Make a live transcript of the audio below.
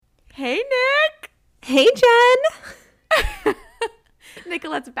Hey, Nick. Hey, Jen.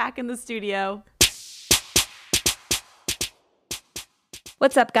 Nicolette's back in the studio.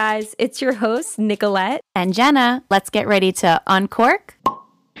 What's up, guys? It's your host, Nicolette. And Jenna. Let's get ready to uncork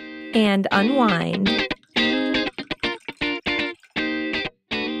and unwind.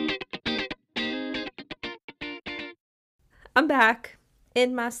 I'm back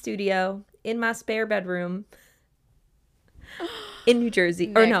in my studio, in my spare bedroom in New Jersey.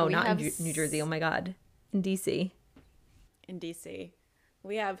 Nick, or no, not in New Jersey. Oh, my God. In D.C. In D.C.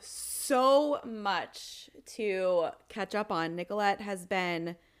 We have so much to catch up on. Nicolette has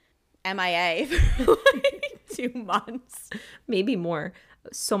been MIA for like 2 months. Maybe more.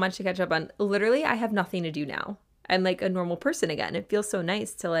 So much to catch up on. Literally, I have nothing to do now. I'm like a normal person again. It feels so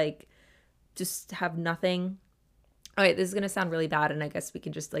nice to like just have nothing. All right, this is going to sound really bad, and I guess we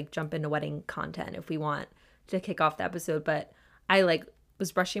can just like jump into wedding content if we want to kick off the episode. But I like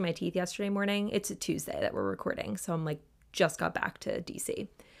was brushing my teeth yesterday morning. It's a Tuesday that we're recording, so I'm like just got back to DC.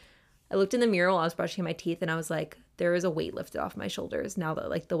 I looked in the mirror while I was brushing my teeth, and I was like, there is a weight lifted off my shoulders now that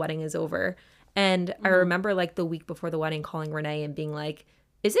like the wedding is over. And I remember like the week before the wedding calling Renee and being like,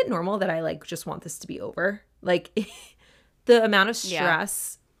 is it normal that I like just want this to be over? Like the amount of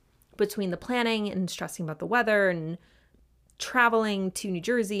stress between the planning and stressing about the weather and traveling to New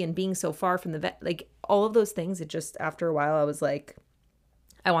Jersey and being so far from the like all of those things, it just after a while I was like,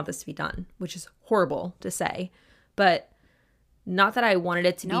 I want this to be done, which is horrible to say, but not that I wanted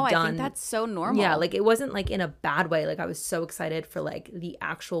it to be done. I think that's so normal. Yeah, like it wasn't like in a bad way. Like I was so excited for like the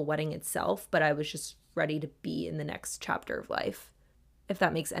actual wedding itself, but I was just ready to be in the next chapter of life, if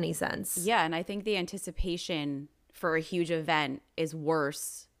that makes any sense. Yeah, and I think the anticipation for a huge event is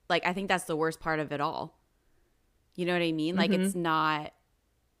worse. Like I think that's the worst part of it all. You know what I mean? Like it's not,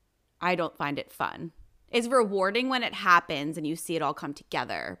 I don't find it fun. It's rewarding when it happens and you see it all come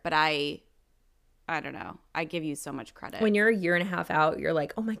together, but I don't know. I give you so much credit. When you're a year and a half out, you're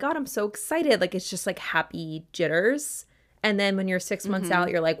like, oh my God, I'm so excited. Like, it's just like happy jitters. And then when you're 6 months out,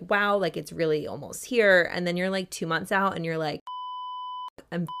 you're like, wow, like it's really almost here. And then you're like 2 months out and you're like,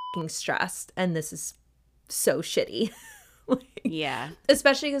 I'm f***ing stressed. And this is so shitty. Yeah.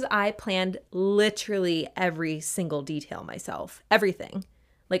 Especially because I planned literally every single detail myself. Everything.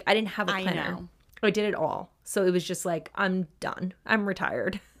 Like, I didn't have a planner. I know. I did it all. So it was just like, I'm done. I'm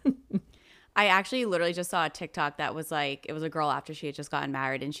retired. I actually literally just saw a TikTok that was like, it was a girl after she had just gotten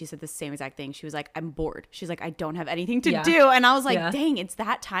married and she said the same exact thing. She was like, I'm bored. She's like, I don't have anything to do. And I was like, dang, it's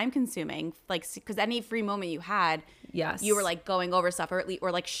that time consuming. Like, because any free moment you had, you were like going over stuff or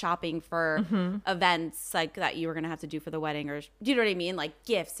like shopping for events like that you were going to have to do for the wedding, or do you know what I mean? Like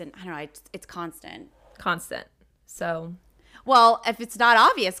gifts and I don't know, it's constant. So. Well, if it's not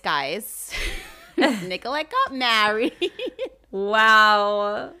obvious, guys, Nicolette got married.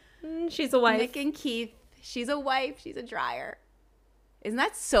 Wow. She's a wife. Nick and Keith. She's a wife. She's a dryer. Isn't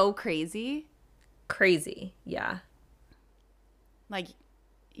that so crazy? Crazy. Yeah. Like,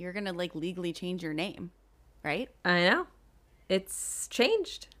 you're going to, like, legally change your name, right? I know. It's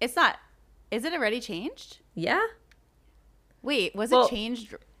changed. It's not. Is it already changed? Yeah. Wait, was it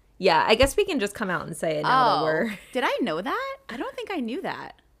changed? Yeah, I guess we can just come out and say it now that we're... Did I know that? I don't think I knew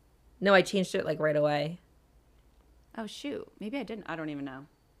that. No, I changed it, like, right away. Oh, shoot. Maybe I didn't. I don't even know.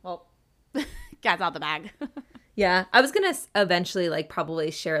 Well, cat's out the bag. Yeah, I was gonna eventually like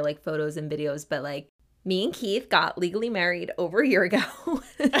probably share like photos and videos, but like me and Keith got legally married over a year ago.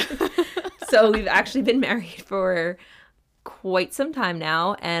 So we've actually been married for quite some time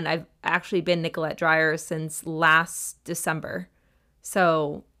now, and I've actually been Nicolette Dreyer since last December.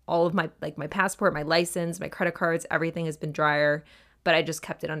 So all of my like my passport, my license, my credit cards, everything has been Dreyer, but I just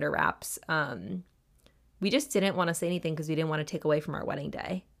kept it under wraps. We just didn't want to say anything because we didn't want to take away from our wedding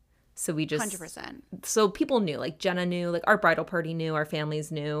day. So we just 100%. So people knew, like Jenna knew, like our bridal party knew, our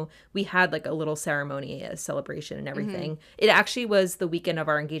families knew. We had like a little ceremony, a celebration and everything. It actually was the weekend of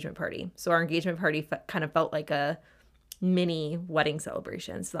our engagement party. So our engagement party kind of felt like a mini wedding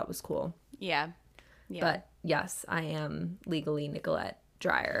celebration. So that was cool. Yeah. But yes, I am legally Nicolette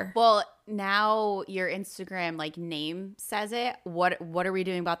Dreyer. Well, now your Instagram like name says it. What are we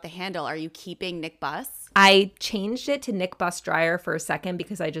doing about the handle? Are you keeping Nick Bus? I changed it to Nick Bus Dreyer for a second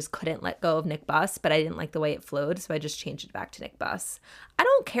because I just couldn't let go of Nick Bus, but I didn't like the way it flowed, so I just changed it back to Nick Bus. I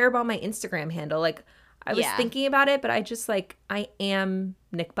don't care about my Instagram handle. Like I was thinking about it, but I just like I am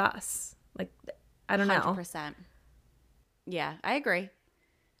Nick Bus. Like I don't know. 100%. Yeah, I agree.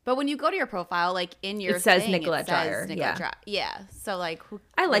 But when you go to your profile, like in your it says thing, Nicolette it says Dreyer. Nicolette Dreyer. Yeah. So like who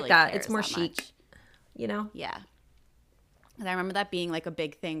I like really that. cares It's more that chic. much? You know? Yeah. And I remember that being like a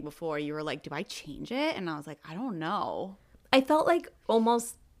big thing before. You were like, do I change it? And I was like, I don't know. I felt like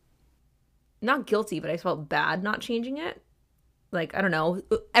almost not guilty, but I felt bad not changing it. Like, I don't know.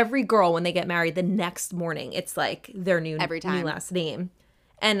 Every girl, when they get married, the next morning, it's like their new last name.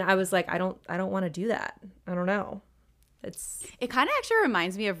 And I was like, I don't want to do that. I don't know. It kind of actually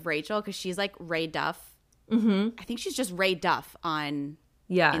reminds me of Rachel because she's like Ray Duff. Mm-hmm. I think she's just Ray Duff on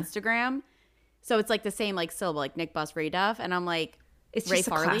Instagram. So it's like the same like syllable, like Nick Bus, Ray Duff. And I'm like, it's Ray just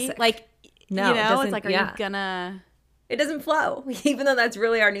Farley. Classic. Like, no, you know, it's like, are you gonna? It doesn't flow, even though that's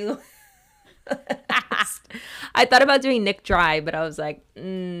really our new. I thought about doing Nick Dry, but I was like,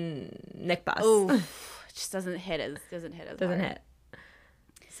 Nick Bus. Oh, it just doesn't hit as hard.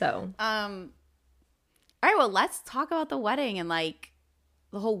 So, all right, well, let's talk about the wedding and like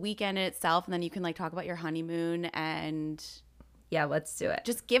the whole weekend in itself, and then you can like talk about your honeymoon and yeah, let's do it.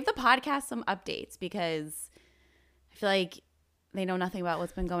 Just give the podcast some updates because I feel like they know nothing about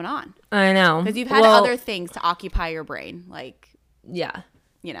what's been going on. I know. Because you've had other things to occupy your brain, like yeah,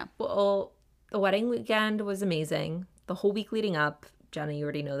 you know. Well, the wedding weekend was amazing. The whole week leading up, Jenna, you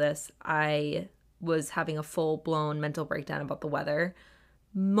already know this, I was having a full-blown mental breakdown about the weather.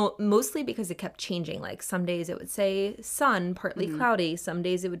 Mostly because it kept changing. Like some days it would say sun, partly cloudy. Some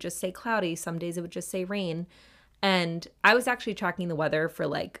days it would just say cloudy. Some days it would just say rain. And I was actually tracking the weather for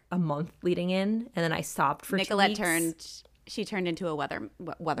like a month leading in, and then I stopped for Nicolette 2 weeks. She turned into a weather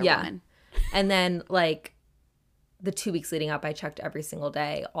woman. And then like the 2 weeks leading up, I checked every single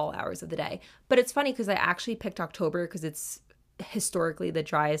day, all hours of the day. But it's funny because I actually picked October because it's historically the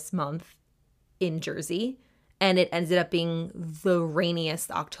driest month in Jersey. And it ended up being the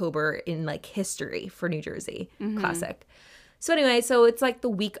rainiest October in like history for New Jersey. Classic. So anyway, so it's like the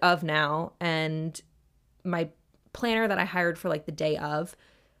week of now, and my planner that I hired for like the day of,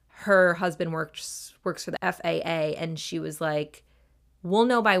 her husband works for the FAA, and she was like, we'll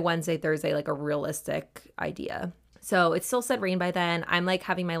know by Wednesday, Thursday, like a realistic idea. So it still said rain by then. I'm like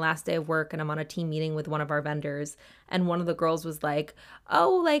having my last day of work and I'm on a team meeting with one of our vendors. And one of the girls was like,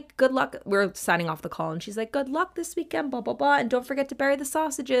 oh, like, good luck. We're signing off the call. And she's like, good luck this weekend, blah, blah, blah. And don't forget to bury the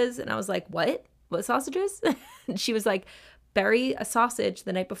sausages. And I was like, what? What sausages? And she was like, bury a sausage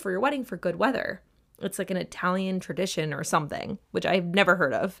the night before your wedding for good weather. It's like an Italian tradition or something, which I've never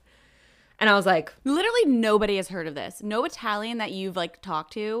heard of. And I was like, literally nobody has heard of this. No Italian that you've like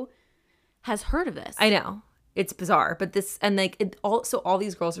talked to has heard of this. I know. It's bizarre, but this, and like all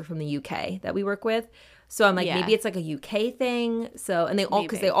these girls are from the UK that we work with. So I'm like, maybe it's like a UK thing. So, and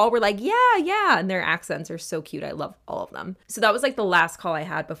because they all were like, yeah. And their accents are so cute. I love all of them. So that was like the last call I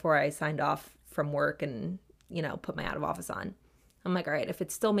had before I signed off from work and, you know, put my out of office on. I'm like, all right, if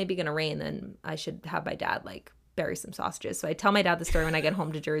it's still maybe going to rain, then I should have my dad like bury some sausages. So I tell my dad the story when I get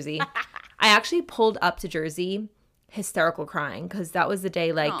home to Jersey. I actually pulled up to Jersey hysterical crying because that was the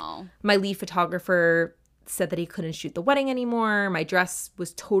day like my lead photographer said that he couldn't shoot the wedding anymore. My dress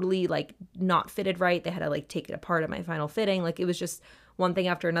was totally like not fitted right. They had to like take it apart at my final fitting. Like it was just one thing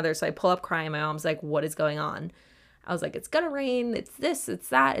after another. So I pull up crying. My mom's like, what is going on? I was like, it's gonna rain. It's this, it's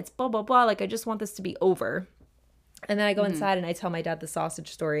that, it's blah, blah, blah. Like I just want this to be over. And then I go inside and I tell my dad the sausage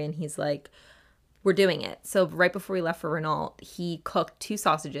story and he's like, we're doing it. So right before we left for Renault, he cooked 2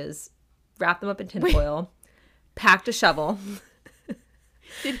 sausages, wrapped them up in tinfoil, packed a shovel.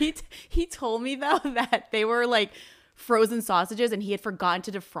 Did he told me though that they were like frozen sausages and he had forgotten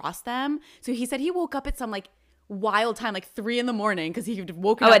to defrost them. So he said he woke up at some like wild time, like 3 a.m. because he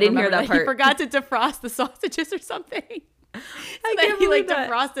woke up. I didn't hear that part. He forgot to defrost the sausages or something. So then he like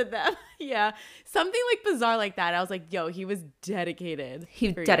defrosted them. Yeah. Something like bizarre like that. I was like, yo, he was dedicated.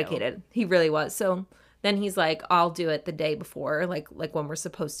 He dedicated. He really was. So then he's like, I'll do it the day before, like when we're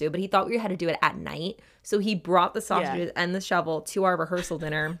supposed to. But he thought we had to do it at night. So he brought the sausages and the shovel to our rehearsal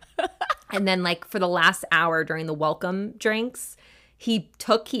dinner. And then like for the last hour during the welcome drinks, he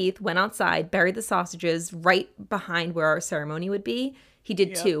took Keith, went outside, buried the sausages right behind where our ceremony would be. He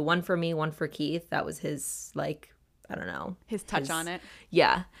did 2, one for me, one for Keith. That was his like, I don't know. His touch on it.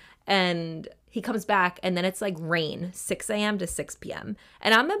 Yeah. And he comes back and then it's like rain, 6 a.m. to 6 p.m.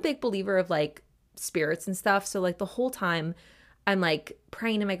 And I'm a big believer of like spirits and stuff. So like the whole time I'm like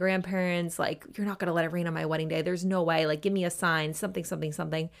praying to my grandparents, like, you're not going to let it rain on my wedding day. There's no way. Like, give me a sign,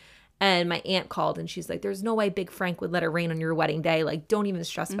 something. And my aunt called and she's like, there's no way Big Frank would let it rain on your wedding day. Like, don't even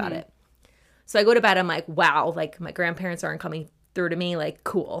stress about it. So I go to bed. I'm like, wow, like my grandparents aren't coming through to me. Like,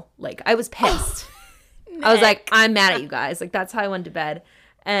 cool. Like I was pissed. I was like, I'm mad at you guys. Like, that's how I went to bed.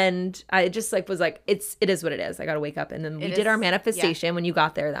 And I just like was like, it is what it is. I got to wake up. And then we did our manifestation when you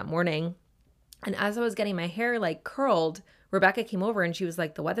got there that morning. And as I was getting my hair like curled, Rebecca came over and she was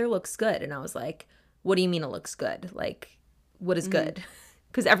like, the weather looks good. And I was like, what do you mean it looks good? Like, what is good?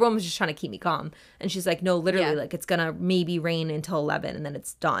 Because everyone was just trying to keep me calm. And she's like, no, literally, like it's going to maybe rain until 11 and then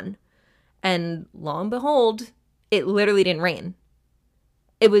it's done. And lo and behold, it literally didn't rain.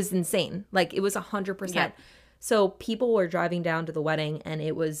 It was insane. Like, it was 100%. Yeah. So people were driving down to the wedding, and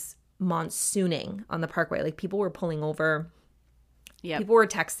it was monsooning on the parkway. Like, people were pulling over. Yeah. People were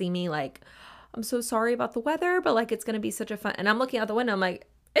texting me like, I'm so sorry about the weather, but like, it's going to be such a fun. And I'm looking out the window. I'm like,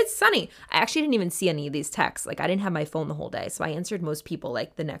 it's sunny. I actually didn't even see any of these texts. Like, I didn't have my phone the whole day. So I answered most people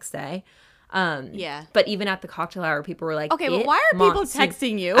like the next day. Yeah. But even at the cocktail hour, people were like, okay, but why are people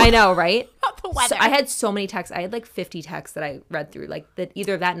texting you? I know, right? About the weather. So I had so many texts. I had like 50 texts that I read through, like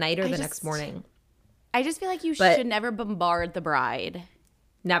either that night or the next morning. I just feel like you should never bombard the bride.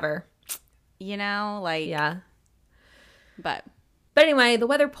 Never. You know, like. Yeah. But anyway, the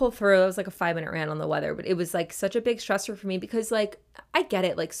weather pulled through. It was like a 5-minute rant on the weather, but it was like such a big stressor for me because like, I get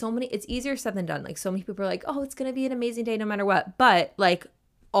it. Like, it's easier said than done. Like, so many people are like, oh, it's going to be an amazing day no matter what. But like,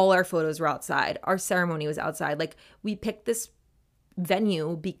 all our photos were outside. Our ceremony was outside. Like, we picked this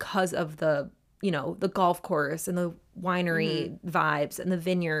venue because of the, you know, the golf course and the winery vibes and the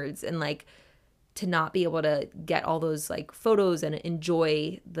vineyards, and like, to not be able to get all those like photos and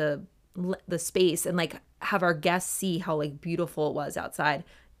enjoy the space and like have our guests see how like beautiful it was outside.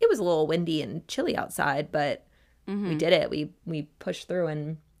 It was a little windy and chilly outside, but we did it. We pushed through,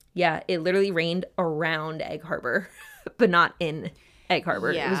 and yeah, it literally rained around Egg Harbor, but not in Egg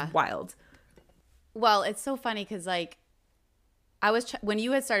Harbor. Yeah. It was wild. Well, it's so funny because like I was when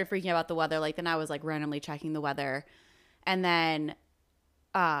you had started freaking out about the weather, like then I was like randomly checking the weather, and then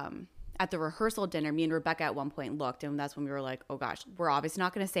at the rehearsal dinner, me and Rebecca at one point looked, and that's when we were like, oh gosh, we're obviously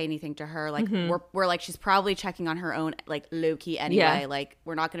not going to say anything to her. Like we're like, she's probably checking on her own, like low key anyway. Yeah. Like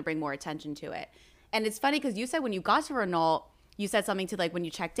we're not going to bring more attention to it. And it's funny because you said when you got to Renault, you said something to like when you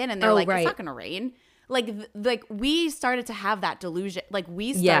checked in, and they're like, right. It's not going to rain. Like we started to have that delusion. Like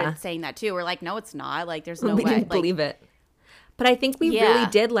we started saying that too. We're like, no, it's not. Like there's no way. We didn't believe it. But I think we really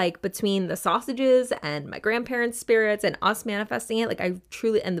did, like, between the sausages and my grandparents' spirits and us manifesting it, like, I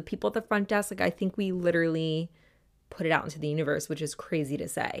truly, and the people at the front desk, like, I think we literally put it out into the universe, which is crazy to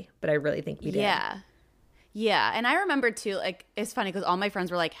say, but I really think we did. Yeah. And I remember, too, like, it's funny because all my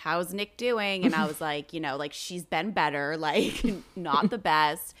friends were like, how's Nick doing? And I was like, you know, like, she's been better, like, not the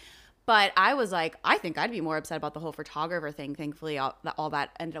best. But I was like, I think I'd be more upset about the whole photographer thing. Thankfully, all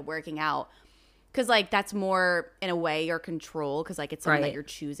that ended up working out. Because, like, that's more, in a way, your control. Because, like, it's something that you're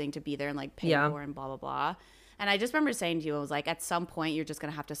choosing to be there and, like, pay for and blah, blah, blah. And I just remember saying to you, I was like, at some point, you're just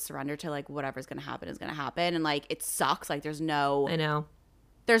going to have to surrender to, like, whatever's going to happen is going to happen. And, like, it sucks. Like, there's no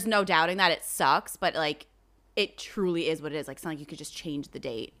doubting that it sucks. But, like, it truly is what it is. Like, it's not like you could just change the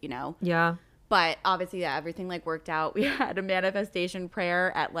date, you know? Yeah. But obviously, everything like worked out. We had a manifestation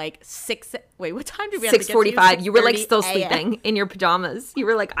prayer at like 6. Wait, what time did we have to get to? 6:45. You were like still sleeping in your pajamas. You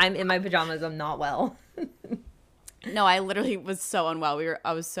were like, I'm in my pajamas. I'm not well. No, I literally was so unwell.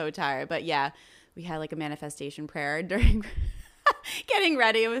 I was so tired. But yeah, we had like a manifestation prayer during getting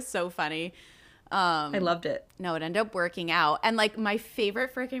ready. It was so funny. I loved it. No, it ended up working out. And like my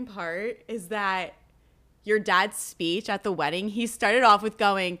favorite freaking part is that your dad's speech at the wedding, he started off with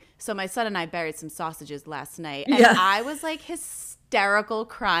going, so my son and I buried some sausages last night. And I was like hysterical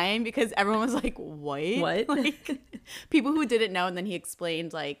crying because everyone was like, what? Like, people who didn't know. And then he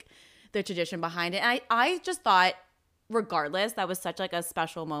explained like the tradition behind it. And I just thought, regardless, that was such like a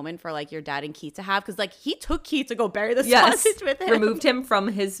special moment for like your dad and Keith to have. Because like he took Keith to go bury the sausage with him. Removed him from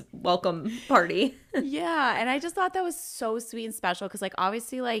his welcome party. Yeah. And I just thought that was so sweet and special. Because like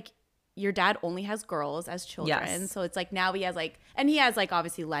obviously like, your dad only has girls as children. Yes. So it's like now he has like, and he has like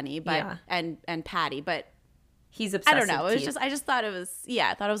obviously Lenny, but and Patty, but he's obsessed. I don't know. It was just, I just thought it was,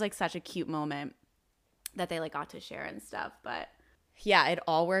 I thought it was like such a cute moment that they like got to share and stuff. But yeah, it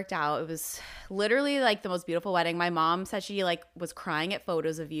all worked out. It was literally like the most beautiful wedding. My mom said she like was crying at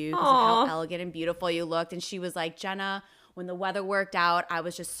photos of you because of how elegant and beautiful you looked. And she was like, Jenna, when the weather worked out, I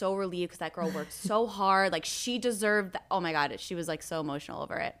was just so relieved because that girl worked so hard. Like, she deserved that. Oh, my God. She was, like, so emotional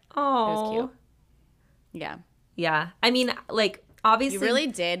over it. Oh. It was cute. Yeah. Yeah. I mean, like, obviously. You really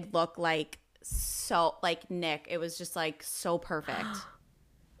did look like so, like, Nick. It was just, like, so perfect.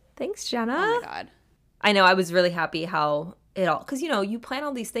 Thanks, Jenna. Oh, my God. I know. I was really happy how it all. Because, you know, you plan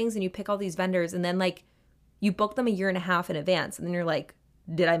all these things and you pick all these vendors. And then, like, you book them a year and a half in advance. And then you're like,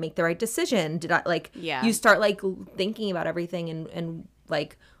 did I make the right decision? Did I like, you start like thinking about everything and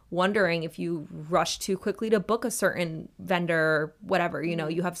like wondering if you rush too quickly to book a certain vendor or whatever, you know,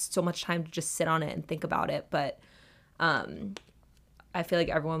 you have so much time to just sit on it and think about it. But I feel like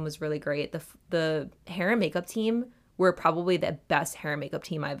everyone was really great. The hair and makeup team were probably the best hair and makeup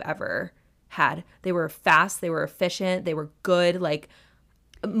team I've ever had. They were fast. They were efficient. They were good. Like,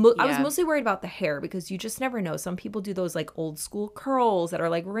 I was mostly worried about the hair because you just never know. Some people do those like old school curls that are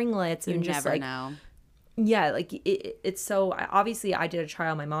like ringlets and you just never like know. Yeah, like it's so obviously I did a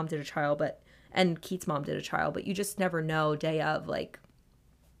trial, my mom did a trial, and Keith's mom did a trial, but you just never know day of, like,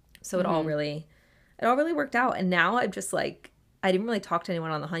 so it all really worked out. And now I'm just like, I didn't really talk to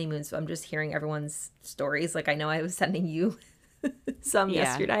anyone on the honeymoon, so I'm just hearing everyone's stories. Like, I know I was sending you some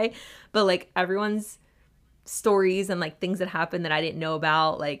yesterday, but like everyone's stories and like things that happened that I didn't know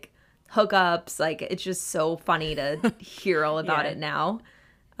about, like hookups, like it's just so funny to hear all about it now.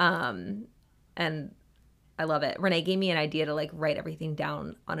 And I love it. Renee gave me an idea to like write everything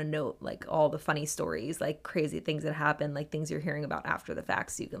down on a note, like all the funny stories, like crazy things that happen, like things you're hearing about after the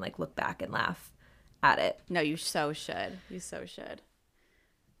fact, so you can like look back and laugh at it. No, you so should. You so should.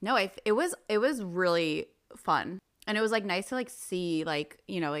 No, it was really fun. And it was like nice to like see like,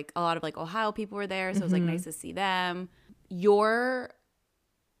 you know, like a lot of like Ohio people were there, so it was like nice to see them.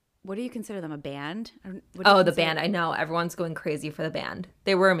 What do you consider them, a band? The band. I know. Everyone's going crazy for the band.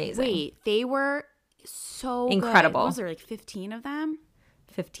 They were amazing. Wait, they were so incredible. Good. Was there like 15 of them?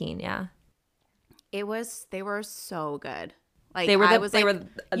 15, yeah. They were so good. Like they were the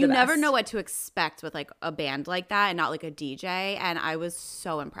you never know what to expect with like a band like that and not like a DJ, and I was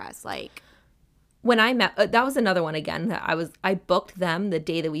so impressed. Like when I met, that was another one again that I booked them the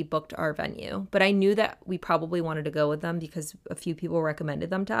day that we booked our venue, but I knew that we probably wanted to go with them because a few people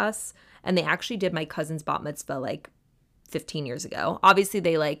recommended them to us, and they actually did my cousin's bat mitzvah like 15 years ago. Obviously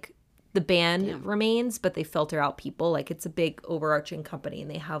they like the band remains, but they filter out people. Like it's a big overarching company and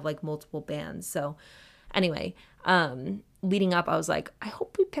they have like multiple bands. So anyway, leading up, I was like, I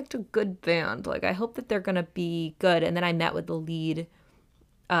hope we picked a good band. Like I hope that they're going to be good. And then I met with the lead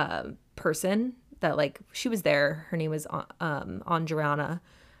person that like, she was there. Her name was Anjurana.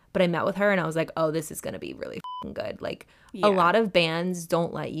 But I met with her and I was like, oh, this is going to be really good. Like a lot of bands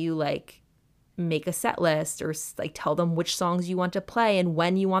don't let you like make a set list or like tell them which songs you want to play and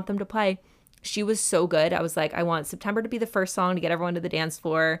when you want them to play. She was so good. I was like, I want September to be the first song to get everyone to the dance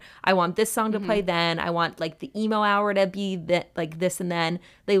floor. I want this song to play then. I want like the emo hour to be like this and then.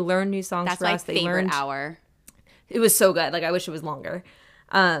 They learned new songs for us. That's my favorite hour. It was so good. Like I wish it was longer.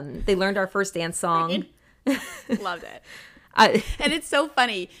 They learned our first dance song. Loved it. And it's so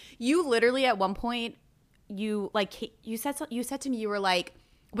funny. You literally at one point you said to me, you were like,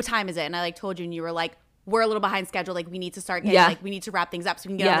 what time is it? And I like told you, and you were like, we're a little behind schedule. Like we need to start getting like we need to wrap things up so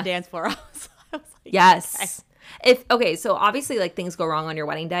we can get on the dance floor. I was like, yes. Okay. So obviously like things go wrong on your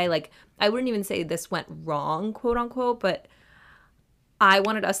wedding day. Like I wouldn't even say this went wrong, quote unquote, but I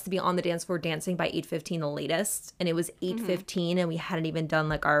wanted us to be on the dance floor dancing by 8:15 the latest, and it was 8:15 and we hadn't even done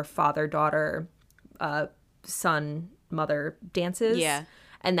like our father, daughter, son, mother dances. Yeah.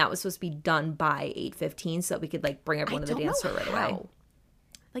 And that was supposed to be done by 8:15 so that we could like bring everyone to the dance floor right away.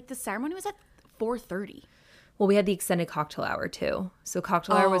 Like the ceremony was at 4:30. Well, we had the extended cocktail hour too. So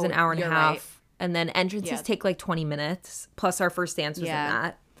cocktail hour was an hour and a half. Right. And then entrances take like 20 minutes. Plus our first dance was in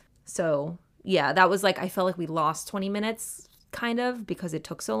that. So yeah, that was like, I felt like we lost 20 minutes kind of because it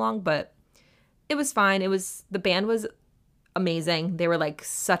took so long, but it was fine. The band was amazing. They were like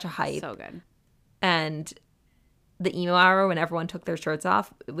such a hype. So good. And the emo hour when everyone took their shirts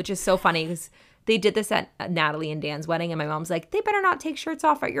off, which is so funny because they did this at Natalie and Dan's wedding, and my mom's like, they better not take shirts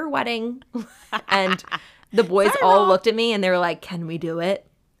off at your wedding. And the boys all looked at me and they were like, can we do it?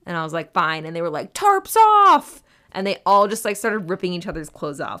 And I was like, fine. And they were like, tarps off. And they all just like started ripping each other's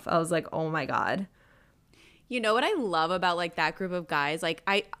clothes off. I was like, oh my God. You know what I love about like that group of guys? Like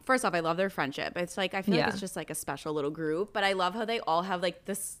first off, I love their friendship. It's like, I feel like it's just like a special little group, but I love how they all have like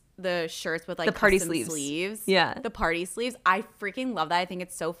the shirts with like the party sleeves. Yeah. The party sleeves. I freaking love that. I think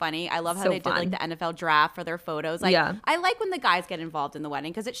it's so funny. I love how they did like the NFL draft for their photos. Like I like when the guys get involved in the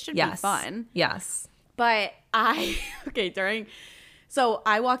wedding because it should be fun. Yes. But so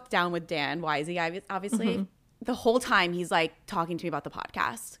I walked down with Dan Wisey, obviously. The whole time he's like talking to me about the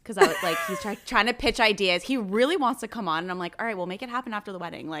podcast because I was like, he's trying to pitch ideas. He really wants to come on, and I'm like, all right, we'll make it happen after the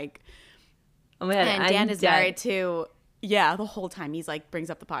wedding. Like, oh man, and Dan is married to the whole time he's like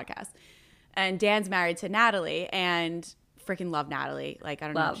brings up the podcast, and Dan's married to Natalie, and freaking love Natalie. Like I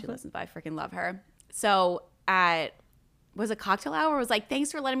don't know if she listens, but I freaking love her. So was a cocktail hour. Was like,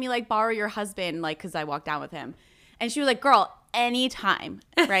 thanks for letting me like borrow your husband, like because I walked down with him, and she was like, girl, anytime,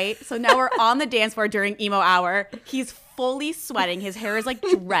 right? So now we're on the dance floor during emo hour. He's fully sweating. His hair is like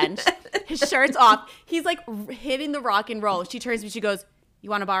drenched. His shirt's off. He's like hitting the rock and roll. She turns to me. She goes, you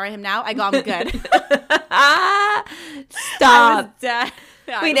want to borrow him now? I got him good. Stop.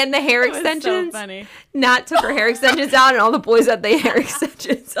 Wait, and the hair extensions? So funny. Nat took her hair extensions out and all the boys had the hair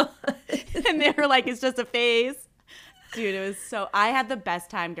extensions on. And they were like, it's just a phase. Dude, it was so. I had the best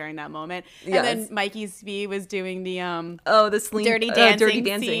time during that moment. Yes. And then Mikey Spee was doing the the dirty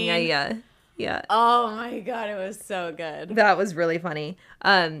dancing scene. Yeah. Oh my god, it was so good. That was really funny.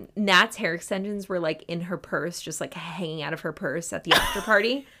 Nat's hair extensions were like in her purse, just like hanging out of her purse at the after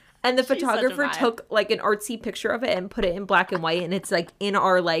party. And the photographer took like an artsy picture of it and put it in black and white, and it's like in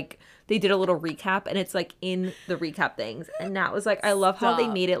our like they did a little recap, and it's like in the recap things. And Nat was like, I love how they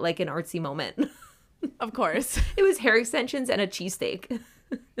made it like an artsy moment. Of course. It was hair extensions and a cheesesteak.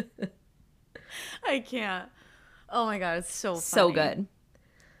 I can't. Oh my god, it's so funny. So good.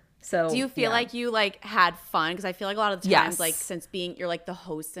 So do you feel like you like had fun? Because I feel like a lot of the times, like since you're like the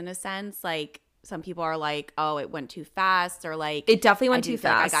host in a sense, like some people are like, oh, it went too fast, or like it definitely went too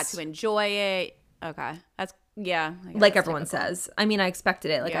fast. Like I got to enjoy it. Okay, that's like everyone says. I mean, I expected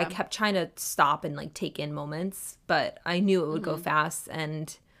it. Like I Yeah. kept trying to stop and like take in moments, but I knew it would go fast,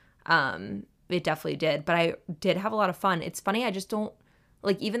 and it definitely did. But I did have a lot of fun. It's funny, I just don't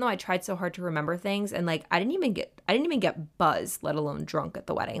like, even though I tried so hard to remember things, and like I didn't even get buzzed, let alone drunk at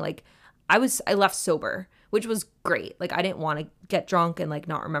the wedding. Like I left sober, which was great. Like I didn't want to get drunk and like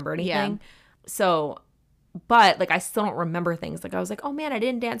not remember anything. Yeah. So, but like I still don't remember things. Like I was like, oh man, I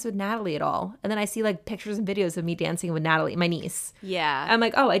didn't dance with Natalie at all. And then I see like pictures and videos of me dancing with Natalie, my niece. Yeah. I'm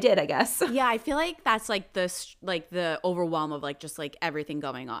like, oh, I did, I guess. Yeah, I feel like that's like the overwhelm of like just like everything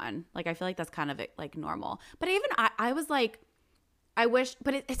going on. Like I feel like that's kind of like normal. But even I was like, I wish,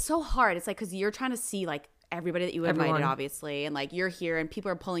 but it's so hard. It's like, because you're trying to see like everybody that you invited, obviously, and like you're here and people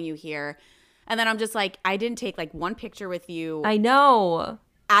are pulling you here. And then I'm just like, I didn't take like one picture with you. I know.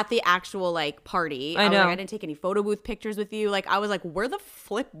 At the actual like party. I know. Was like, I didn't take any photo booth pictures with you. Like I was like, where the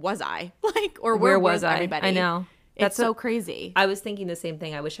flip was I? Like, or where was everybody? I know. That's so crazy. I was thinking the same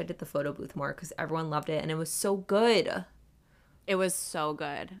thing. I wish I did the photo booth more because everyone loved it and it was so good. It was so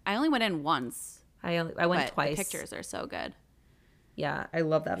good. I only went in once. I went twice. The pictures are so good. Yeah, I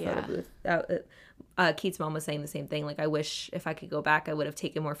love that photo booth. Keith's mom was saying the same thing. Like, I wish if I could go back, I would have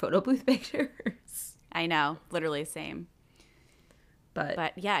taken more photo booth pictures. I know, literally same.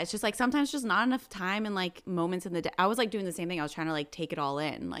 But yeah, it's just like sometimes just not enough time and like moments in the day. I was like doing the same thing. I was trying to like take it all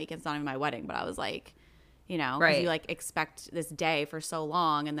in. Like it's not even my wedding, but I was like, you know, because you like expect this day for so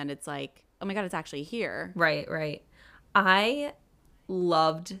long, and then it's like, oh my god, it's actually here. Right. I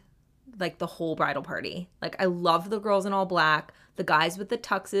loved like the whole bridal party. Like I loved the girls in all black, the guys with the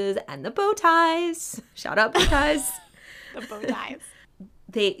tuxes and the bow ties. Shout out bow ties. The bow ties.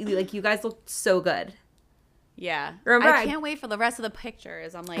 They like, you guys looked so good. Yeah. Remember, I can't wait for the rest of the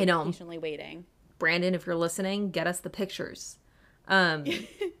pictures. I'm like patiently waiting. Brandon, if you're listening, get us the pictures.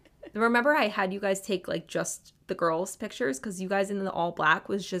 Remember I had you guys take like just the girls' pictures because you guys in the all black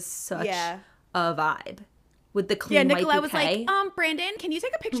was just such a vibe. With the clean white Nicola bouquet. was like, Brandon, can you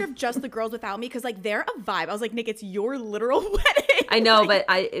take a picture of just the girls without me? Because like they're a vibe. I was like, Nick, it's your literal wedding. I know, but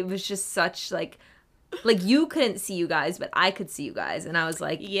it was just such like you couldn't see you guys, but I could see you guys, and I was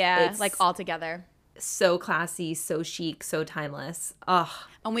like, yeah, like all together. So classy, so chic, so timeless. Ugh.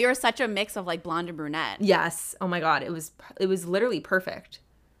 And we were such a mix of like blonde and brunette. Yes. Oh my god, it was literally perfect.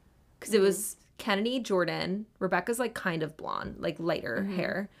 Because it was Kennedy, Jordan, Rebecca's like kind of blonde, like lighter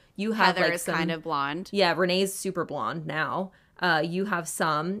hair. You have Heather like is kind of blonde. Yeah, Renee's super blonde now. You have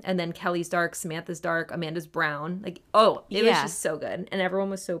some, and then Kelly's dark, Samantha's dark, Amanda's brown. Like, it was just so good, and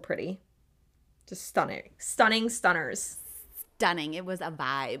everyone was so pretty. Just stunning, stunners. Stunning. It was a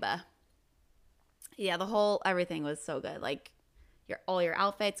vibe. Yeah, everything was so good. Like, all your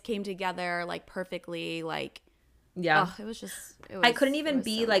outfits came together like perfectly. Like, it was just. I couldn't even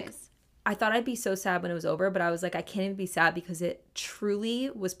be so like. nice. I thought I'd be so sad when it was over, but I was like, I can't even be sad because it truly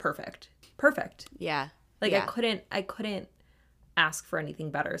was perfect. Perfect. Yeah. Like I couldn't ask for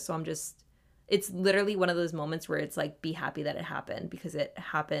anything better. So it's literally one of those moments where it's like, be happy that it happened because it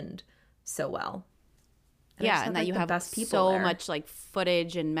happened so well. And that you have so much like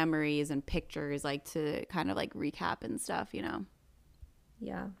footage and memories and pictures like to kind of like recap and stuff, you know?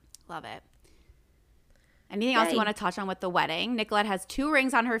 Yeah. Love it. Anything else you want to touch on with the wedding? Nicolette has 2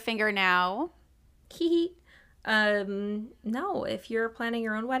 rings on her finger now. No, if you're planning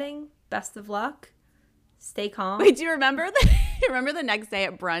your own wedding, best of luck. Stay calm. Wait, do you remember remember the next day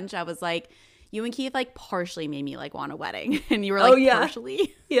at brunch, I was like, you and Keith like partially made me like want a wedding. And you were like,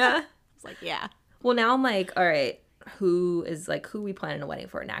 partially? Yeah. I was like, yeah. Well, now I'm like, all right, who we planning a wedding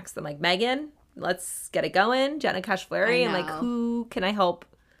for next? I'm like, Megan, let's get it going. Jenna Kashfleury. And like, who can I help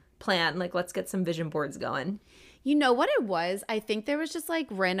plan? Like, let's get some vision boards going. You know what it was? I think there was just like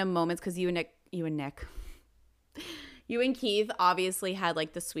random moments because you and Keith obviously had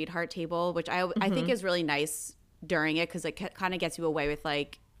like the sweetheart table, which I think is really nice during it because it kind of gets you away with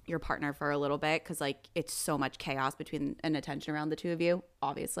like your partner for a little bit because like it's so much chaos between and attention around the two of you,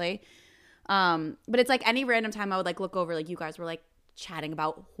 obviously. But it's like any random time I would like look over, like you guys were like chatting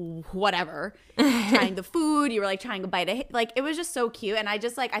about whatever, trying the food, you were like trying to bite it, like it was just so cute. And I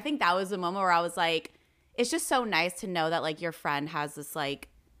just like, I think that was the moment where I was like, it's just so nice to know that like your friend has this like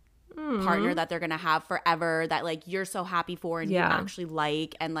partner that they're gonna have forever, that like you're so happy for and you actually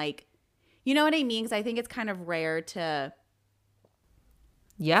like, and like, you know what I mean? Because I think it's kind of rare to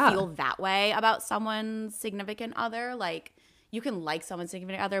feel that way about someone's significant other. Like you can like someone's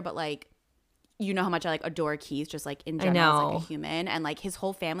significant other, but like, you know how much I like adore Keith just like in general as like a human, and like his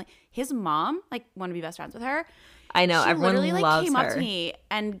whole family, his mom like want to be best friends with her. I know, she everyone literally like loves came her. up to me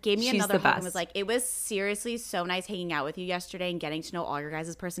and gave me She's another the hug and best. was like, it was seriously so nice hanging out with you yesterday and getting to know all your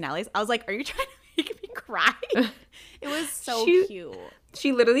guys' personalities. I was like, are you trying to make me cry? It was so cute.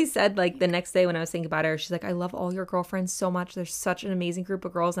 She literally said like the next day when I was thinking about her, she's like, I love all your girlfriends so much. They're such an amazing group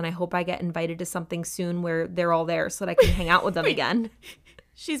of girls, and I hope I get invited to something soon where they're all there so that I can hang out with them again.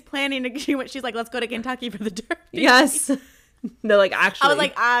 She's planning to, she's like, let's go to Kentucky for the Derby. Yes. No, like actually. I was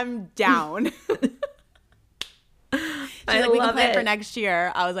like, I'm down. She's like, we can plan for next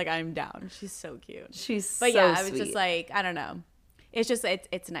year. I was like, I'm down. She's so cute. But yeah, I was just like, I don't know. It's just,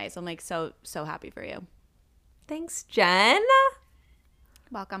 it's nice. I'm like so happy for you. Thanks, Jen.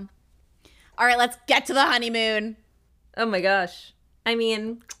 Welcome. All right, let's get to the honeymoon. Oh my gosh. I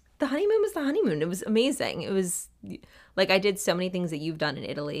mean, the honeymoon was the honeymoon. It was amazing. It was like, I did so many things that you've done in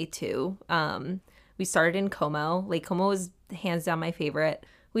Italy too. We started in Como. Lake Como was hands down my favorite.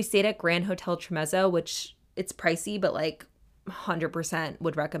 We stayed at Grand Hotel Tremezzo, which it's pricey, but like 100%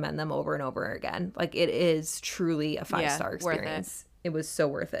 would recommend them over and over again. Like it is truly a 5-star experience. It was so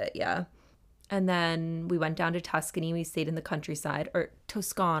worth it. Yeah. And then we went down to Tuscany. We stayed in the countryside, or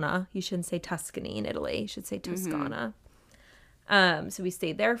Toscana. You shouldn't say Tuscany in Italy. You should say Toscana. So we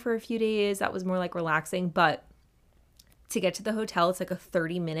stayed there for a few days. That was more like relaxing. But to get to the hotel, it's like a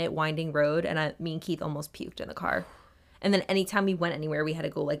 30-minute winding road. And me and Keith almost puked in the car. And then anytime we went anywhere, we had to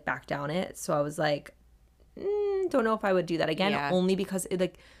go like back down it. So I was like, don't know if I would do that again. Only because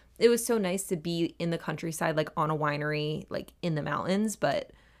it was so nice to be in the countryside, like on a winery, like in the mountains.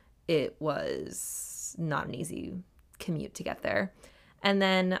 But it was not an easy commute to get there. And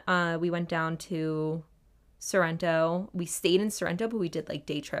then we went down to Sorrento. We stayed in Sorrento, but we did like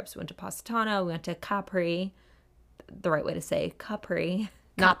day trips. We went to Positano. We went to Capri. The right way to say Capri.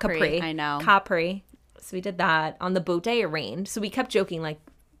 Not Capri. I know. Capri. So we did that. On the boat day, it rained. So we kept joking, like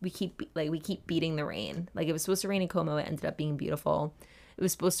we keep beating the rain. Like it was supposed to rain in Como. It ended up being beautiful. It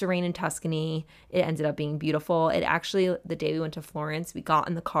was supposed to rain in Tuscany. It ended up being beautiful. It actually, the day we went to Florence, we got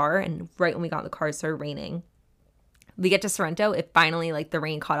in the car, and right when we got in the car, it started raining. We get to Sorrento, it finally, like, the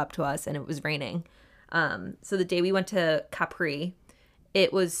rain caught up to us, and it was raining. So the day we went to Capri,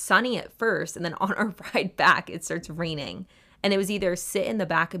 it was sunny at first, and then on our ride back, it starts raining. And it was either sit in the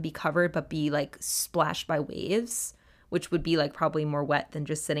back and be covered, but be, like, splashed by waves, which would be, like, probably more wet than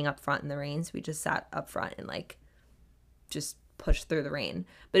just sitting up front in the rain. So we just sat up front and, like, just pushed through the rain.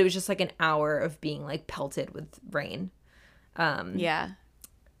 But it was just like an hour of being like pelted with rain.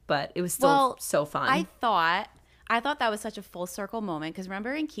 But it was still so fun. I thought that was such a full circle moment, because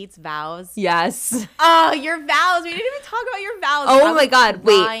remember in Keith's vows? Yes. Oh, your vows. We didn't even talk about your vows. Oh my God.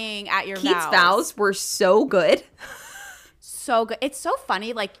 Wait. At your Keith's vows were so good. So good. It's so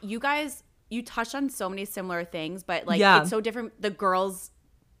funny. Like you guys, you touched on so many similar things, but like it's so different. The girls'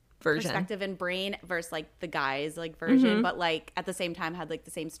 perspective and brain versus like the guys like version, but like at the same time had like the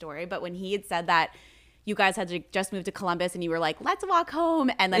same story. But when he had said that you guys had to just move to Columbus and you were like, let's walk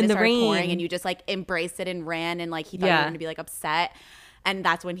home, and then it started pouring and you just like embraced it and ran, and like he thought you were going to be like upset, and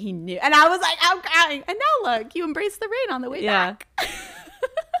that's when he knew. And I was like, I'm crying. And now look, you embraced the rain on the way back.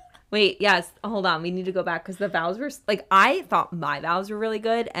 Wait, yes, hold on, we need to go back, because the vows were like, I thought my vows were really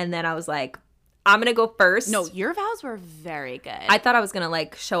good, and then I was like, I'm going to go first. No, your vows were very good. I thought I was going to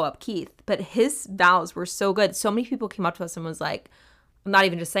like show up Keith, but his vows were so good. So many people came up to us and was like, I'm not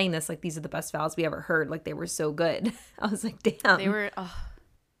even just saying this, like these are the best vows we ever heard. Like they were so good. I was like, damn. They were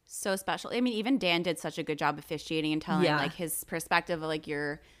so special. I mean, even Dan did such a good job officiating and telling like his perspective of like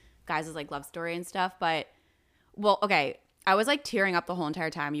your guys' like love story and stuff. But well, okay. I was like tearing up the whole entire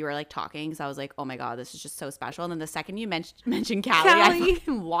time you were like talking, because I was like, oh my God, this is just so special. And then the second you mentioned Callie, I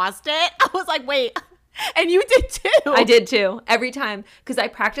fucking lost it. I was like, wait. And you did too. I did too. Every time. Because I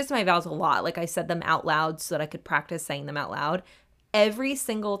practiced my vows a lot. Like I said them out loud so that I could practice saying them out loud. Every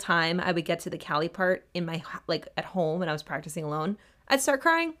single time I would get to the Callie part in my, like at home and I was practicing alone, I'd start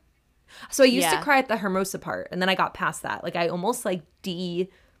crying. So I used to cry at the Hermosa part, and then I got past that. Like I almost like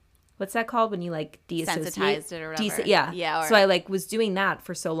what's that called when you like desensitized it or whatever. Yeah. So I like was doing that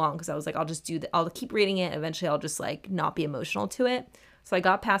for so long because I was like, I'll just do I'll keep reading it. Eventually I'll just like not be emotional to it. So I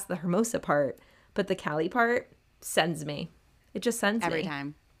got past the Hermosa part, but the Callie part sends me. It just sends every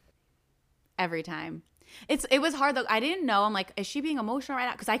me. Every time. It was hard though. I didn't know. I'm like, is she being emotional right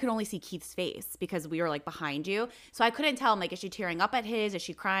now? Because I could only see Keith's face because we were like behind you. So I couldn't tell. I'm like, is she tearing up at his? Is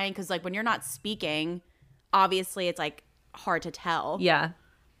she crying? Because like when you're not speaking, obviously it's like hard to tell. Yeah.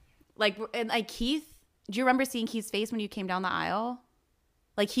 Like, and like Keith, do you remember seeing Keith's face when you came down the aisle?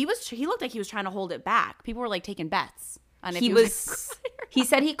 Like he looked like he was trying to hold it back. People were like taking bets on if he was like, he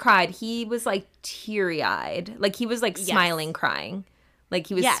said he cried. He was like teary eyed. Like he was like smiling, crying. Like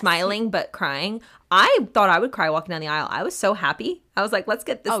he was smiling but crying. I thought I would cry walking down the aisle. I was so happy. I was like, let's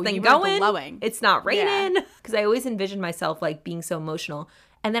get this thing going. Glowing. It's not raining. Because I always envisioned myself like being so emotional.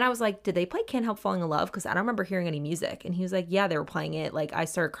 And then I was like, did they play Can't Help Falling in Love? Because I don't remember hearing any music. And he was like, yeah, they were playing it. Like I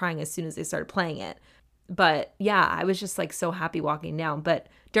started crying as soon as they started playing it. But yeah, I was just like so happy walking down. But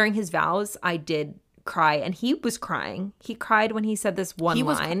during his vows, I did cry. And he was crying. He cried when he said this one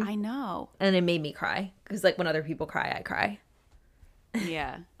line. I know. And it made me cry. Because like when other people cry, I cry.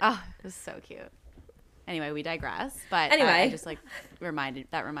 Yeah. Oh, it was so cute. Anyway, we digress. But anyway, I just like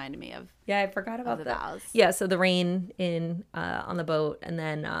reminded me of I forgot about the that. vows. Yeah, so the rain in on the boat, and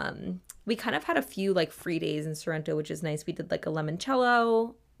then we kind of had a few like free days in Sorrento, which is nice. We did like a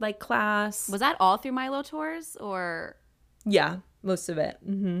limoncello like class. Was that all through Milo Tours or? Yeah, most of it.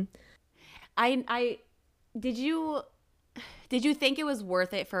 Mm-hmm. I did you think it was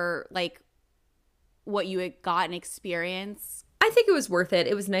worth it for like what you had got and experience? I think it was worth it.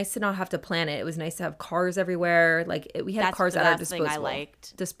 It was nice to not have to plan it. It was nice to have cars everywhere. Like we had cars at our disposal. Thing I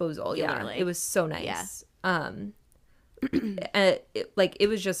liked. Disposal, yeah. Literally. It was so nice. Yeah.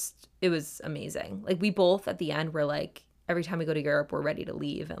 It was amazing. Like we both at the end were like, every time we go to Europe, we're ready to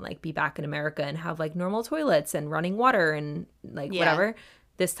leave and like be back in America and have like normal toilets and running water and like whatever.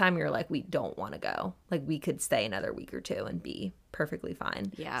 This time we were like, we don't want to go. Like we could stay another week or two and be perfectly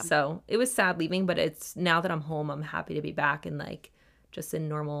fine. Yeah. So it was sad leaving, but it's now that I'm home, I'm happy to be back and like just in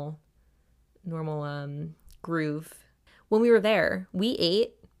normal groove. When we were there, we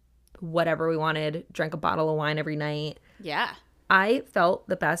ate whatever we wanted, drank a bottle of wine every night. Yeah. I felt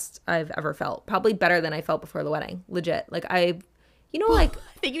the best I've ever felt. Probably better than I felt before the wedding. Legit. Like I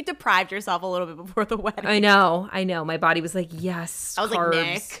think you deprived yourself a little bit before the wedding. I know. My body was like, yes, I was carbs.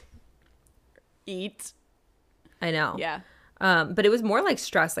 like, Nick, eat. I know. Yeah. But it was more like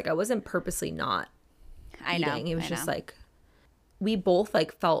stress. Like I wasn't purposely not eating. Know. It was just like we both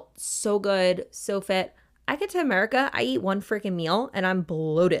like felt so good, so fit. I get to America, I eat one freaking meal and I'm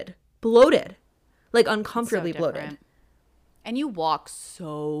bloated, like uncomfortably bloated. And you walk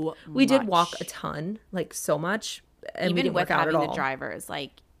so much. We did walk a ton, like so much. And even with having the drivers,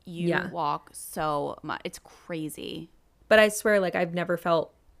 like you walk so much. It's crazy. But I swear, like I've never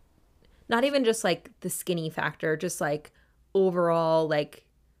felt, not even just like the skinny factor, just like overall like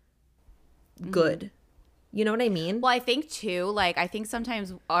good. You know what I mean? Well, I think too, like I think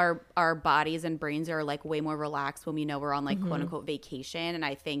sometimes our bodies and brains are like way more relaxed when we know we're on like quote unquote vacation. And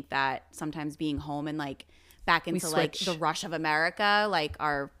I think that sometimes being home and like back into like the rush of America, like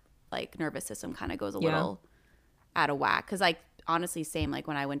our like nervous system kind of goes a little out of whack. Because like honestly, same like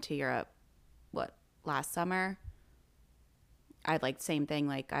when I went to Europe, last summer, I like same thing.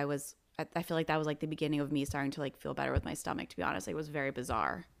 Like I feel like that was like the beginning of me starting to like feel better with my stomach, to be honest. It was very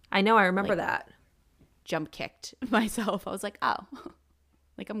bizarre. I know. I remember that. Jump kicked myself. I was like, oh,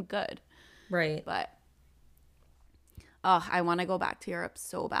 like I'm good. Right. But I want to go back to Europe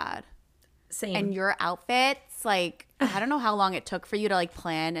so bad. Same. And your outfits, like I don't know how long it took for you to like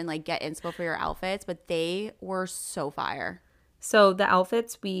plan and like get inspo for your outfits, but they were so fire. So the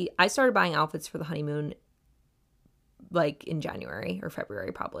outfits, I started buying outfits for the honeymoon like in January or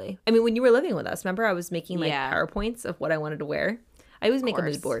February probably. I mean, when you were living with us, remember I was making like PowerPoints of what I wanted to wear? I always make a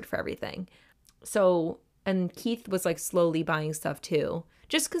mood board for everything. So, and Keith was like slowly buying stuff too.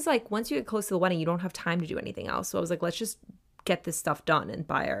 Just because like once you get close to the wedding, you don't have time to do anything else. So I was like, let's just get this stuff done and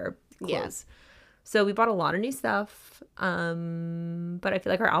buy our clothes. Yeah. So we bought a lot of new stuff. But I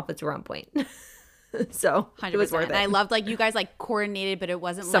feel like our outfits were on point. So 100%. It was worth it. And I loved like you guys like coordinated, but it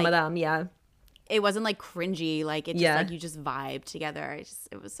wasn't some of them, yeah. It wasn't like cringy. Like it just like you just vibed together.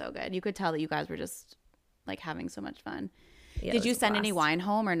 It was so good. You could tell that you guys were just like having so much fun. Yeah, did you send any wine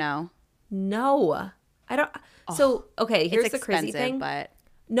home or no? No, I don't. So, okay, here's the crazy thing. But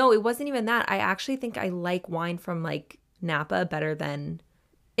no, it wasn't even that. I actually think I like wine from like Napa better than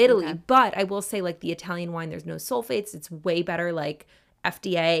Italy. Okay. But I will say like the Italian wine, there's no sulfates. It's way better like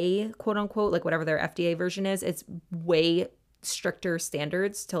FDA, quote unquote, like whatever their FDA version is. It's way stricter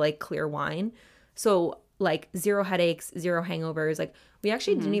standards to like clear wine. So like 0 headaches, 0 hangovers. Like we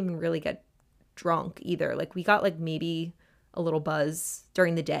actually didn't even really get drunk either. Like we got like maybe a little buzz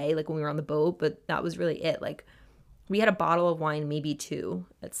during the day, like when we were on the boat, but that was really it. Like we had a bottle of wine, maybe 2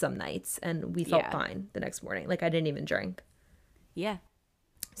 at some nights, and we felt fine the next morning. Like I didn't even drink. Yeah.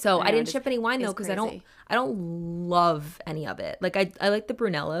 So I didn't ship any wine though, because I don't love any of it. Like I like the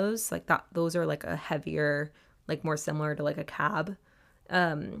Brunellos, like that. Those are like a heavier, like more similar to like a cab,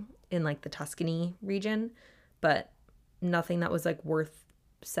 in like the Tuscany region, but nothing that was like worth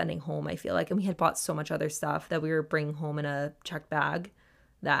sending home, I feel like. And we had bought so much other stuff that we were bringing home in a checked bag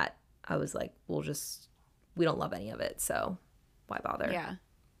that I was like, we don't love any of it, so why bother? Yeah.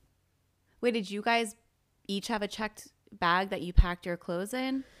 Wait, did you guys each have a checked bag that you packed your clothes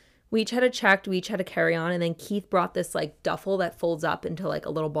in? We each had a checked, we each had a carry-on, and then Keith brought this like duffel that folds up into like a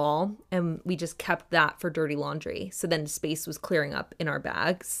little ball, and we just kept that for dirty laundry. So then space was clearing up in our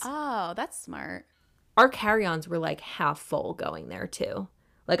bags. Oh, that's smart. Our carry-ons were like half full going there too.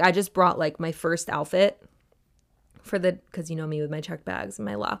 Like I just brought like my first outfit because you know me with my checked bags and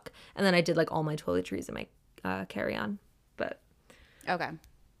my luck, and then I did like all my toiletries in my carry-on.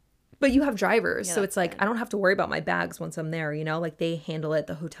 But you have drivers, so it's like I don't have to worry about my bags once I'm there, you know? Like they handle it,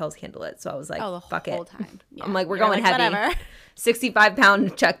 the hotels handle it. So I was like, fuck it. Time. Yeah. I'm like, we're going heavy. Whatever.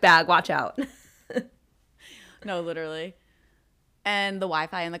 65-pound check bag, watch out. No, literally. And the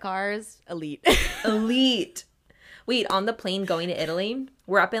Wi-Fi in the cars, elite. Elite. Wait, on the plane going to Italy,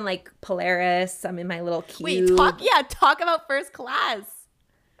 we're up in like Polaris. I'm in my little cube. Wait, talk about first class.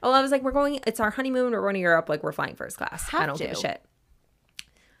 Oh, I was like, it's our honeymoon. We're going to Europe. Like we're flying first class. I don't give a shit.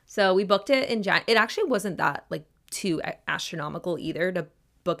 So we booked it in It actually wasn't that like too astronomical either to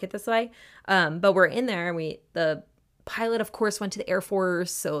book it this way. But we're in there, and the pilot, of course, went to the Air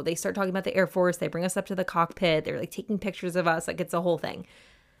Force. So they start talking about the Air Force. They bring us up to the cockpit. They're like taking pictures of us. Like it's a whole thing.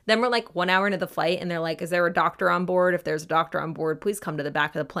 Then we're like 1 hour into the flight, and they're like, is there a doctor on board? If there's a doctor on board, please come to the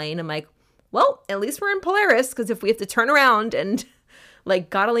back of the plane. I'm like, well, at least we're in Polaris, because if we have to turn around and like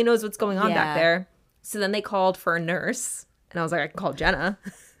God only knows what's going on back there. So then they called for a nurse, and I was like, I can call Jenna.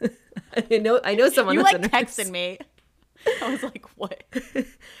 I know someone you that's like a nurse. texted me. I was like, what?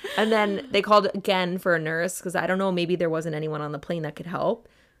 And then they called again for a nurse, because I don't know, maybe there wasn't anyone on the plane that could help.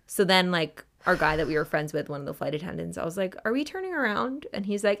 So then like our guy that we were friends with, one of the flight attendants, I was like, are we turning around? And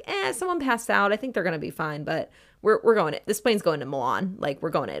he's like, someone passed out. I think they're gonna be fine, but we're going this plane's going to Milan. Like we're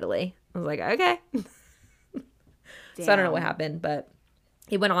going to Italy. I was like, okay. So I don't know what happened, but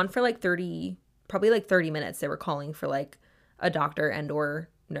it went on for like 30 minutes. They were calling for like a doctor and or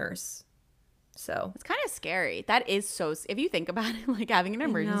nurse. So it's kind of scary. That is so, if you think about it, like having an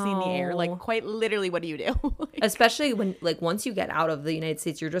emergency in the air, like quite literally, what do you do? Like, especially when like once you get out of the United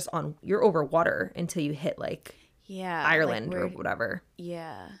States, you're over water until you hit like Ireland or whatever.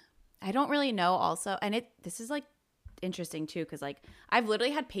 Yeah. I don't really know also. And this is like interesting too, because like I've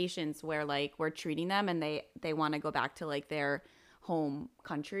literally had patients where like we're treating them and they want to go back to like their home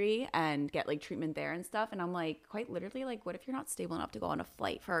country and get like treatment there and stuff, and I'm like, quite literally, like, what if you're not stable enough to go on a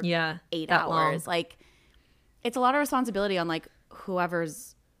flight for 8 hours long. Like it's a lot of responsibility on like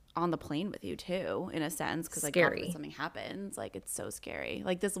whoever's on the plane with you too, in a sense, because like if something happens, like it's so scary.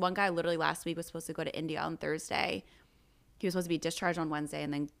 Like this one guy literally last week was supposed to go to India on Thursday. He was supposed to be discharged on Wednesday,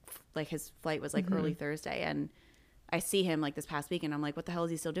 and then like his flight was like early Thursday, and I see him like this past week, and I'm like, what the hell is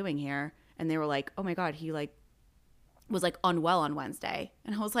he still doing here? And they were like, oh my God, he like was like unwell on Wednesday.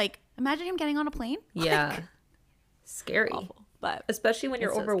 And I was like, imagine him getting on a plane. Yeah. Like, scary. Awful. But especially when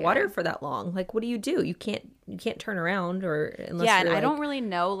you're over water for that long. Like what do? You can't turn around or unless and I don't really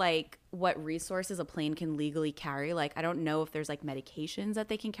know like what resources a plane can legally carry. Like I don't know if there's like medications that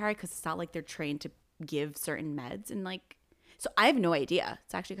they can carry, because it's not like they're trained to give certain meds, and like, so I have no idea.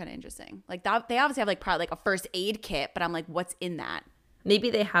 It's actually kind of interesting. Like they obviously have like probably like a first aid kit, but I'm like, what's in that? Maybe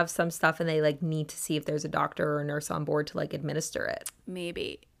they have some stuff and they like need to see if there's a doctor or a nurse on board to like administer it.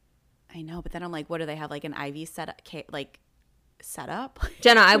 Maybe. I know, but then I'm like, what do they have, like an IV set up?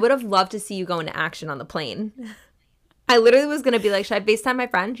 Jenna, I would have loved to see you go into action on the plane. I literally was going to be like, should I FaceTime my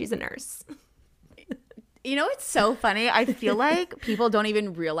friend? She's a nurse. You know, it's so funny. I feel like people don't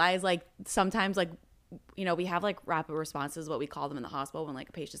even realize, like, sometimes, like, you know, we have like rapid responses, what we call them in the hospital, when like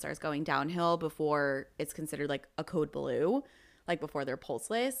a patient starts going downhill before it's considered like a code blue, like before they're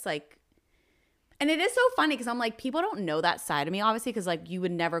pulseless, like. And it is so funny because I'm like, people don't know that side of me, obviously, because like you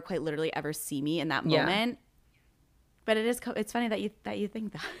would never quite literally ever see me in that moment. But it's funny that you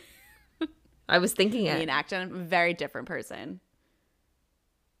think that. I was thinking it. In action, I'm a very different person.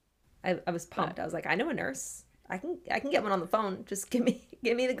 I was pumped. I was like, I know a nurse. I can get one on the phone. Just give me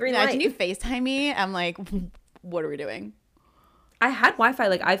the green light. Can you FaceTime me? I'm like, what are we doing? I had Wi-Fi.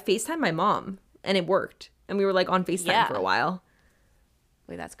 Like, I FaceTimed my mom, and it worked. And we were, like, on FaceTime for a while.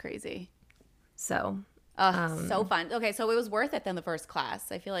 Wait, that's crazy. So. So fun. Okay, so it was worth it then, the first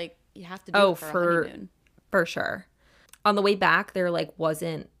class. I feel like you have to do it for a honeymoon. For sure. On the way back, there, like,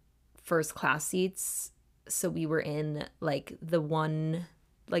 wasn't first class seats. So we were in, like, the one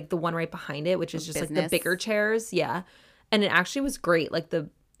right behind it, which is just, like, the bigger chairs. Yeah. And it actually was great. Like,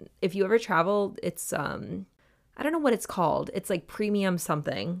 if you ever travel, it's, I don't know what it's called. It's, like, premium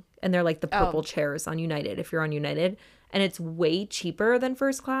something. And they're, like, the purple chairs on United, if you're on United. And it's way cheaper than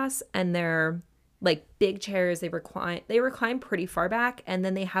first class. And they're, like, big chairs. They recline pretty far back. And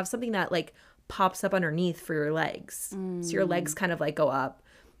then they have something that, like, pops up underneath for your legs. So your legs kind of, like, go up.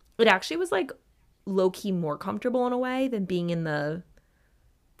 It actually was, like, low-key more comfortable in a way than being in the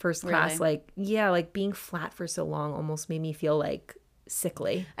first class. Really? Like, yeah, like, being flat for so long almost made me feel, like,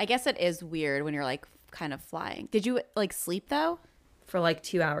 sickly. I guess it is weird when you're, like, kind of flying. Did you, like, sleep, though? For, like,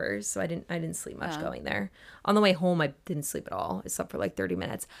 2 hours. So I didn't sleep much going there. On the way home, I didn't sleep at all. I slept for, like, 30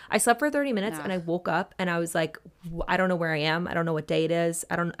 minutes. I slept for 30 minutes and I woke up and I was like, I don't know where I am. I don't know what day it is.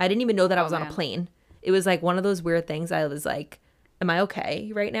 I didn't even know that I was on a plane. It was, like, one of those weird things. I was like, am I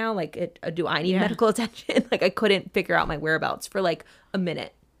okay right now? Like, do I need medical attention? Like, I couldn't figure out my whereabouts for, like, a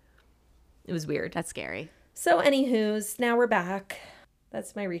minute. It was weird. That's scary. So, anywho's, now we're back.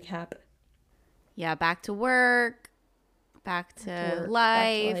 That's my recap. Yeah, back to work. Back to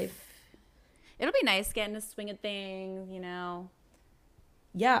life. It'll be nice getting to swing of things, you know.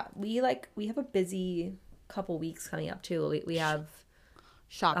 Yeah, we have a busy couple weeks coming up too. We have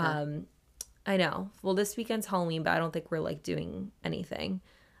shocker. I know. Well, this weekend's Halloween, but I don't think we're, like, doing anything.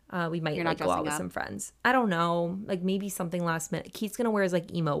 We might, like, go out with some friends. I don't know. Like, maybe something last minute. Keith's gonna wear his,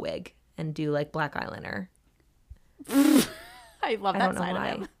 like, emo wig and do, like, black eyeliner. I love that side of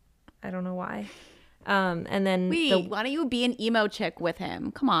him. I don't know why. And then why don't you be an emo chick with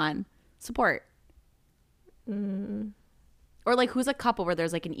him? Come on, support. Or, like, who's a couple where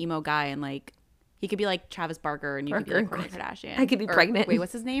there's, like, an emo guy and, like, he could be like Travis Barker and you could be like Kourtney Kardashian. I could be pregnant. Wait,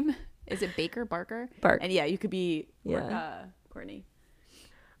 what's his name? Is it Baker? Barker? And yeah, you could be Kourtney.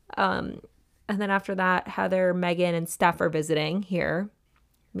 And then after that, Heather, Megan, and Steph are visiting here.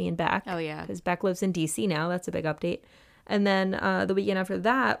 Me and Beck. Oh, yeah. Because Beck lives in DC now. That's a big update. And then the weekend after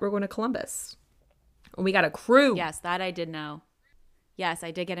that, we're going to Columbus. We got a crew. Yes, that I did know. Yes,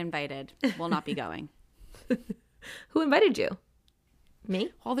 I did get invited. Will not be going. Who invited you?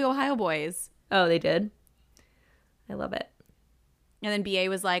 Me? All the Ohio boys. Oh, they did? I love it. And then BA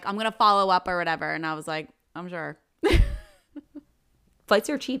was like, I'm going to follow up or whatever. And I was like, I'm sure. Flights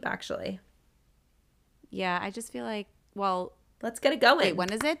are cheap, actually. Yeah, I just feel like, well. Let's get it going. Wait,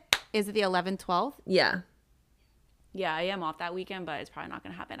 when is it? Is it the 11th, 12th? Yeah. Yeah, I am off that weekend, but it's probably not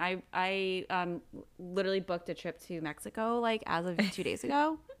going to happen. I literally booked a trip to Mexico, like, as of 2 days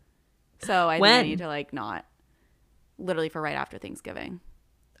ago. So I think I need to, like, not. Literally for right after Thanksgiving.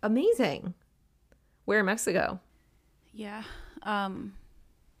 Amazing. Where in Mexico? Yeah.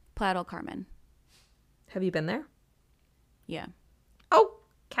 Playa del Carmen. Have you been there? Yeah. Oh,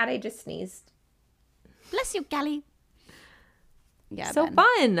 Callie just sneezed. Bless you, Callie. Yeah. So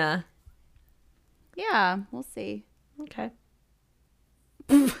fun. Yeah, we'll see. Okay.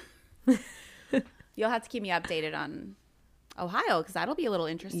 You'll have to keep me updated on Ohio because that'll be a little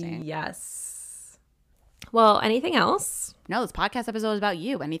interesting. Yes. Well, anything else? No, this podcast episode is about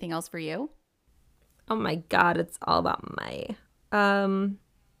you. Anything else for you? Oh my God, it's all about my.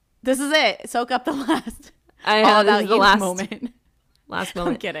 This is it. Soak up the last. I know, all about the you last moment. Last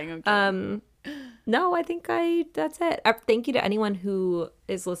moment. I'm kidding. No, I think that's it. Thank you to anyone who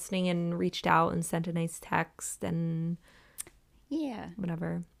is listening and reached out and sent a nice text and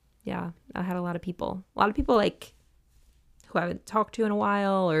whatever. Yeah, I had a lot of people. Like who I haven't talked to in a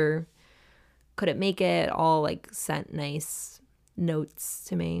while or couldn't make it. All like sent nice notes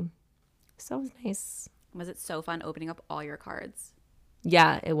to me. So it was nice. Was it so fun opening up all your cards?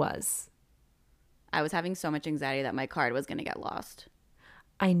 Yeah, it was. I was having so much anxiety that my card was going to get lost.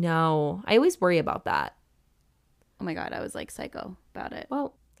 I know. I always worry about that. Oh my God, I was like psycho about it.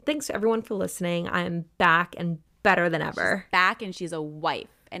 Well, thanks to everyone for listening. I am back and better than ever. She's back and she's a wife.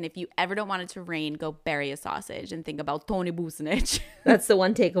 And if you ever don't want it to rain, go bury a sausage and think about Tony Bucinich. That's the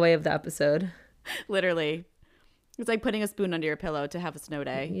one takeaway of the episode. Literally. It's like putting a spoon under your pillow to have a snow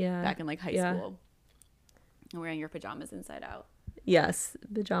day. Yeah. Back in like high school. And wearing your pajamas inside out. Yes,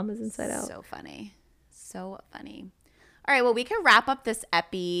 pajamas inside out. So funny. So funny. All right, well, we can wrap up this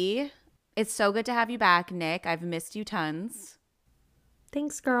epi. It's so good to have you back, Nick. I've missed you tons.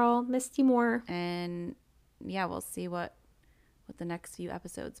 Thanks, girl. Missed you more. And yeah, we'll see what the next few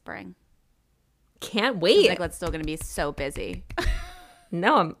episodes bring. Can't wait. Nicolette's still going to be so busy.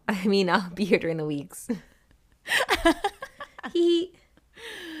 No, I'll be here during the weeks. Hee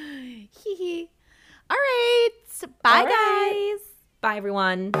hee. All right. Bye, guys. Bye,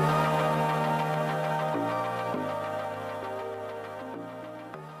 everyone.